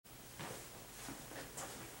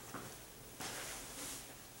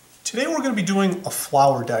Today we're going to be doing a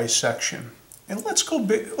flower dissection, and let's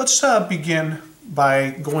begin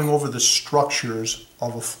by going over the structures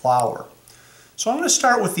of a flower. So I'm going to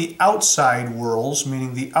start with the outside whorls,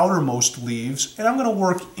 meaning the outermost leaves, and I'm going to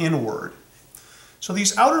work inward. So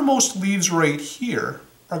these outermost leaves right here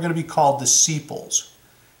are going to be called the sepals,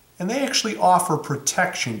 and they actually offer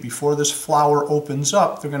protection. Before this flower opens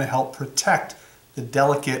up, they're going to help protect the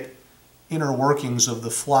delicate inner workings of the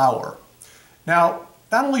flower. Now,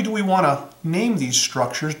 not only do we want to name these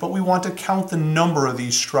structures, but we want to count the number of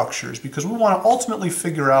these structures, because we want to ultimately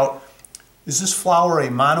figure out, is this flower a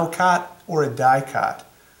monocot or a dicot?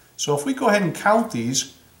 So if we go ahead and count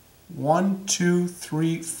these, 1, 2,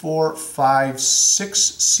 3, 4, 5, 6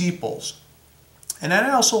 sepals. And then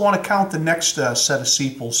I also want to count the next set of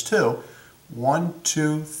sepals too. 1,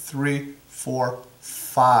 2, 3, 4,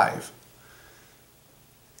 5.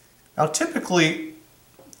 Now typically,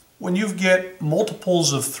 when you get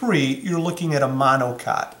multiples of 3, you're looking at a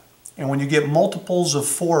monocot. And when you get multiples of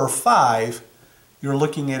 4 or 5, you're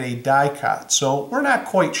looking at a dicot. So we're not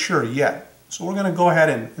quite sure yet. So we're going to go ahead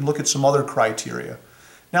and look at some other criteria.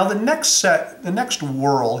 Now the next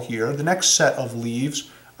whorl here, the next set of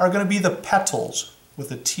leaves, are going to be the petals,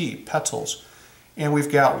 with a T, petals. And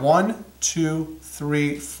we've got 1, 2,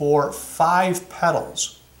 3, 4, 5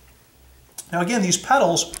 petals. Now again, these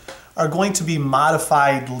petals are going to be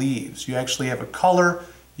modified leaves. You actually have a color,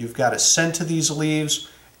 you've got a scent to these leaves,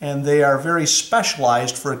 and they are very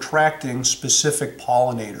specialized for attracting specific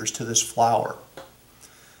pollinators to this flower.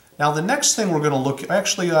 Now the next thing we're going to look at,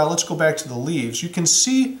 actually let's go back to the leaves. You can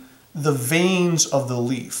see the veins of the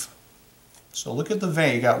leaf. So look at the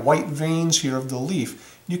vein, you got white veins here of the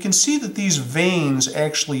leaf. You can see that these veins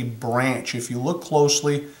actually branch. If you look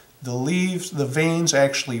closely, the veins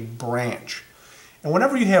actually branch. And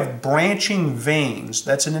whenever you have branching veins,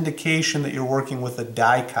 that's an indication that you're working with a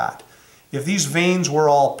dicot. If these veins were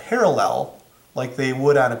all parallel, like they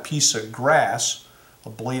would on a piece of grass,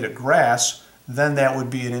 a blade of grass, then that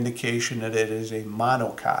would be an indication that it is a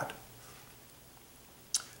monocot.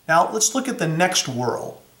 Now let's look at the next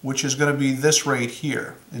whorl, which is going to be this right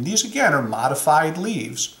here. And these again are modified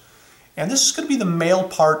leaves. And this is going to be the male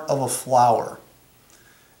part of a flower.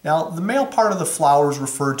 Now the male part of the flower is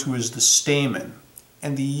referred to as the stamen.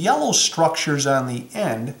 And the yellow structures on the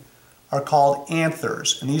end are called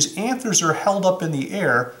anthers. And these anthers are held up in the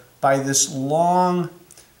air by this long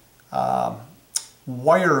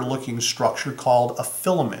wire-looking structure called a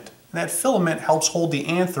filament. And that filament helps hold the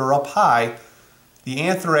anther up high. The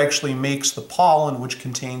anther actually makes the pollen, which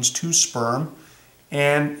contains 2 sperm.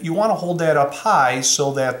 And you want to hold that up high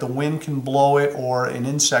so that the wind can blow it or an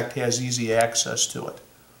insect has easy access to it.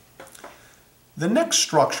 The next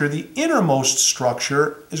structure, the innermost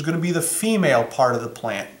structure, is going to be the female part of the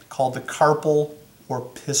plant, called the carpel or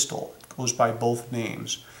pistil. It goes by both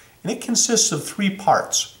names. And it consists of 3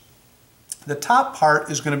 parts. The top part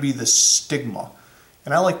is going to be the stigma.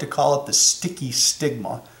 And I like to call it the sticky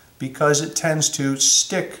stigma because it tends to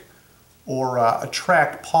stick or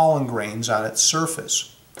attract pollen grains on its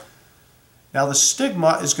surface. Now the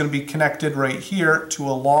stigma is going to be connected right here to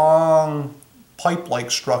a long pipe-like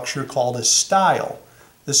structure called a style.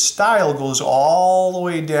 The style goes all the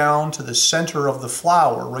way down to the center of the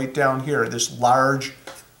flower, right down here, this large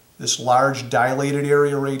dilated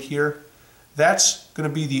area right here. That's going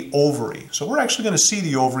to be the ovary. So we're actually going to see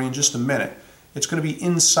the ovary in just a minute. It's going to be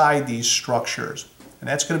inside these structures, and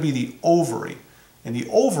that's going to be the ovary. And the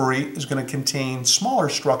ovary is going to contain smaller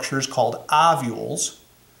structures called ovules,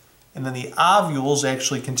 and then the ovules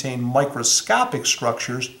actually contain microscopic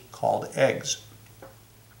structures called eggs.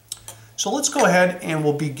 So let's go ahead and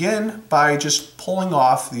we'll begin by just pulling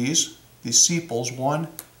off these sepals. 1,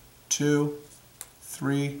 2,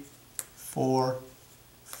 3, 4,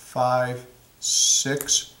 5,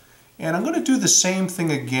 6. And I'm going to do the same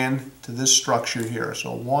thing again to this structure here.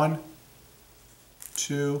 So 1,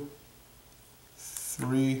 2,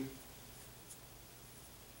 3,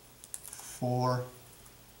 4,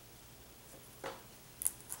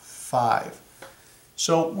 5.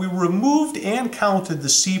 So we removed and counted the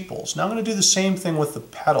sepals. Now I'm going to do the same thing with the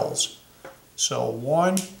petals. So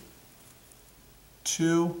 1,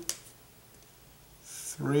 2,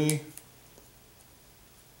 3,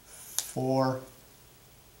 4,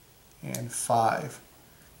 and 5.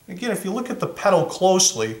 Again, if you look at the petal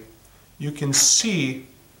closely, you can see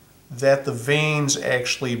that the veins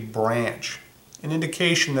actually branch, an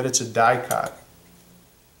indication that it's a dicot.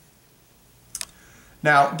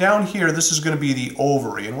 Now down here, this is going to be the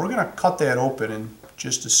ovary, and we're going to cut that open in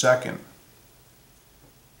just a second. In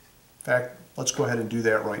fact, let's go ahead and do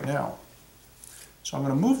that right now. So I'm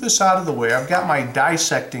going to move this out of the way. I've got my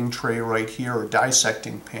dissecting tray right here, or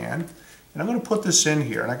dissecting pan, and I'm going to put this in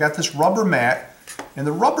here. And I got this rubber mat, and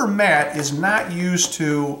the rubber mat is not used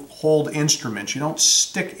to hold instruments. You don't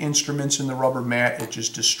stick instruments in the rubber mat, it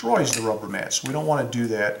just destroys the rubber mat. So we don't want to do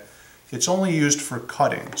that. It's only used for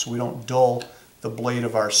cutting, so we don't dull the blade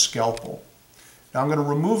of our scalpel. Now I'm going to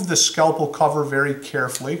remove the scalpel cover very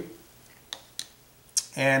carefully,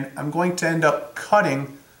 and I'm going to end up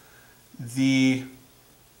cutting the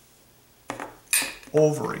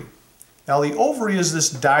ovary. Now the ovary is this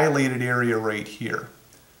dilated area right here.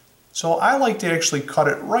 So I like to actually cut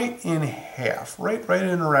it right in half, right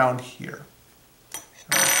in around here.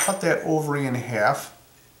 I'll cut that ovary in half.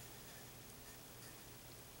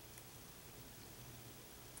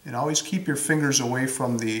 And always keep your fingers away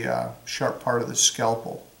from the sharp part of the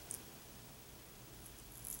scalpel.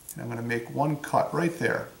 And I'm going to make one cut right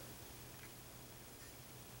there.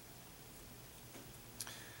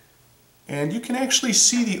 And you can actually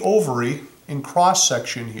see the ovary in cross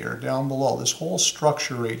section here down below. This whole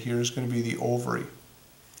structure right here is going to be the ovary.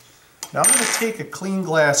 Now I'm going to take a clean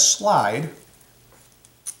glass slide.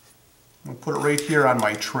 I'm going to put it right here on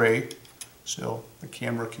my tray so the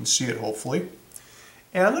camera can see it hopefully.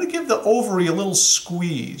 And I'm going to give the ovary a little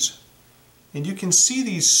squeeze. And you can see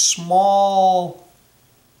these small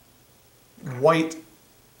white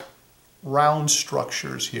round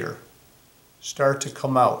structures here start to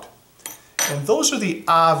come out. And those are the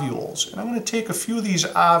ovules. And I'm going to take a few of these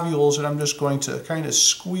ovules and I'm just going to kind of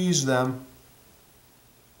squeeze them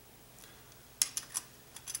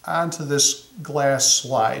onto this glass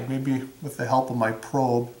slide. Maybe with the help of my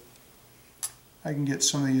probe, I can get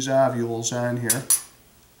some of these ovules on here.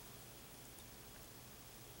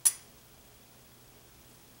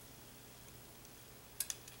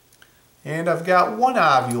 And I've got one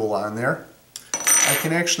ovule on there. I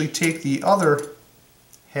can actually take the other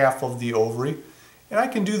half of the ovary and I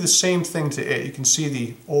can do the same thing to it. You can see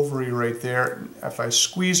the ovary right there. If I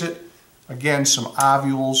squeeze it, again, some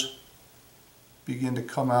ovules begin to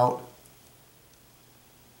come out.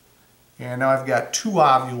 And now I've got two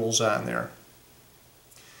ovules on there.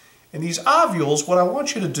 And these ovules, what I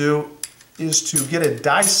want you to do is to get a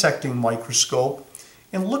dissecting microscope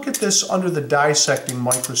and look at this under the dissecting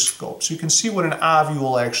microscope so you can see what an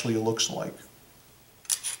ovule actually looks like.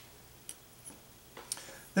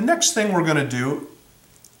 The next thing we're going to do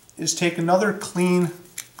is take another clean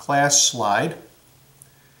glass slide,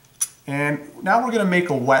 and now we're going to make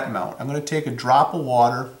a wet mount. I'm going to take a drop of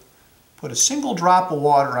water, put a single drop of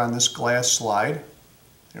water on this glass slide.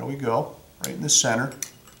 There we go, right in the center.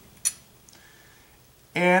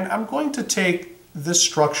 And I'm going to take this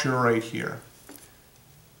structure right here.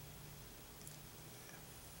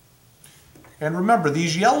 And remember,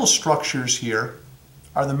 these yellow structures here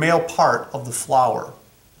are the male part of the flower,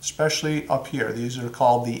 especially up here. These are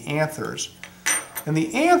called the anthers. And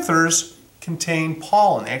the anthers contain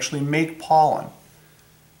pollen, they actually make pollen.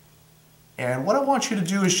 And what I want you to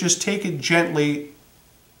do is just take it gently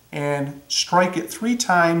and strike it 3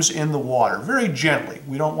 times in the water, very gently.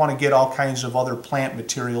 We don't want to get all kinds of other plant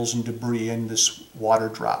materials and debris in this water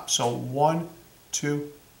drop. So 1,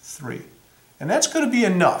 2, 3. And that's going to be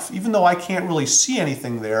enough. Even though I can't really see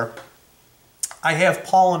anything there, I have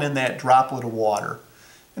pollen in that droplet of water.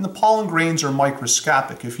 And the pollen grains are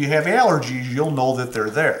microscopic. If you have allergies, you'll know that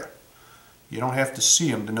they're there. You don't have to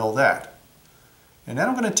see them to know that. And then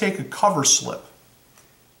I'm going to take a cover slip.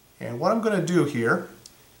 And what I'm going to do here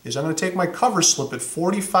is I'm going to take my cover slip at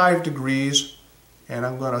 45 degrees and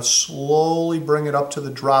I'm going to slowly bring it up to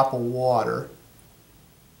the drop of water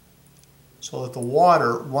so that the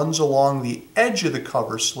water runs along the edge of the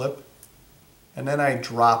cover slip, and then I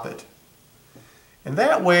drop it. And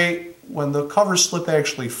that way, when the cover slip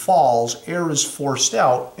actually falls, air is forced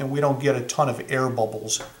out and we don't get a ton of air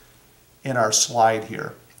bubbles in our slide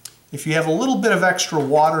here. If you have a little bit of extra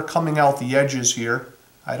water coming out the edges here,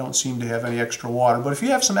 I don't seem to have any extra water, but if you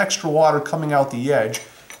have some extra water coming out the edge,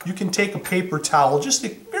 you can take a paper towel, just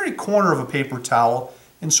the very corner of a paper towel,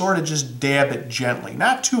 and sort of just dab it gently.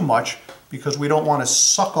 Not too much, because we don't want to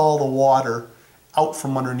suck all the water out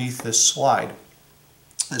from underneath this slide,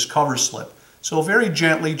 this cover slip. So very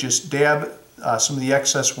gently just dab some of the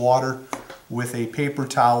excess water with a paper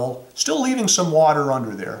towel, still leaving some water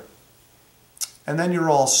under there. And then you're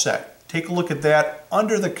all set. Take a look at that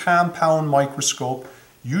under the compound microscope.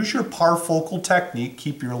 Use your parfocal technique.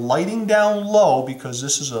 Keep your lighting down low because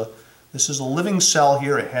this is a living cell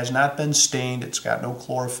here. It has not been stained. It's got no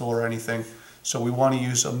chlorophyll or anything. So we want to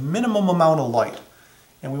use a minimum amount of light.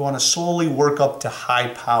 And we want to slowly work up to high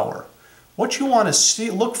power. What you want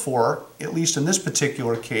to look for, at least in this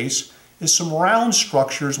particular case, is some round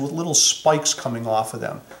structures with little spikes coming off of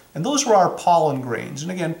them. And those are our pollen grains.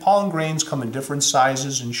 And again, pollen grains come in different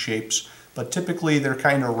sizes and shapes, but typically they're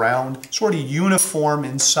kind of round, sort of uniform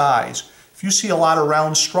in size. If you see a lot of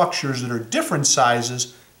round structures that are different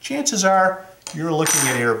sizes, chances are you're looking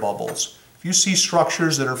at air bubbles. If you see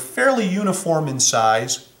structures that are fairly uniform in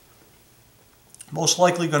size, most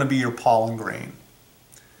likely going to be your pollen grain.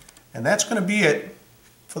 And that's going to be it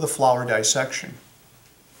for the flower dissection.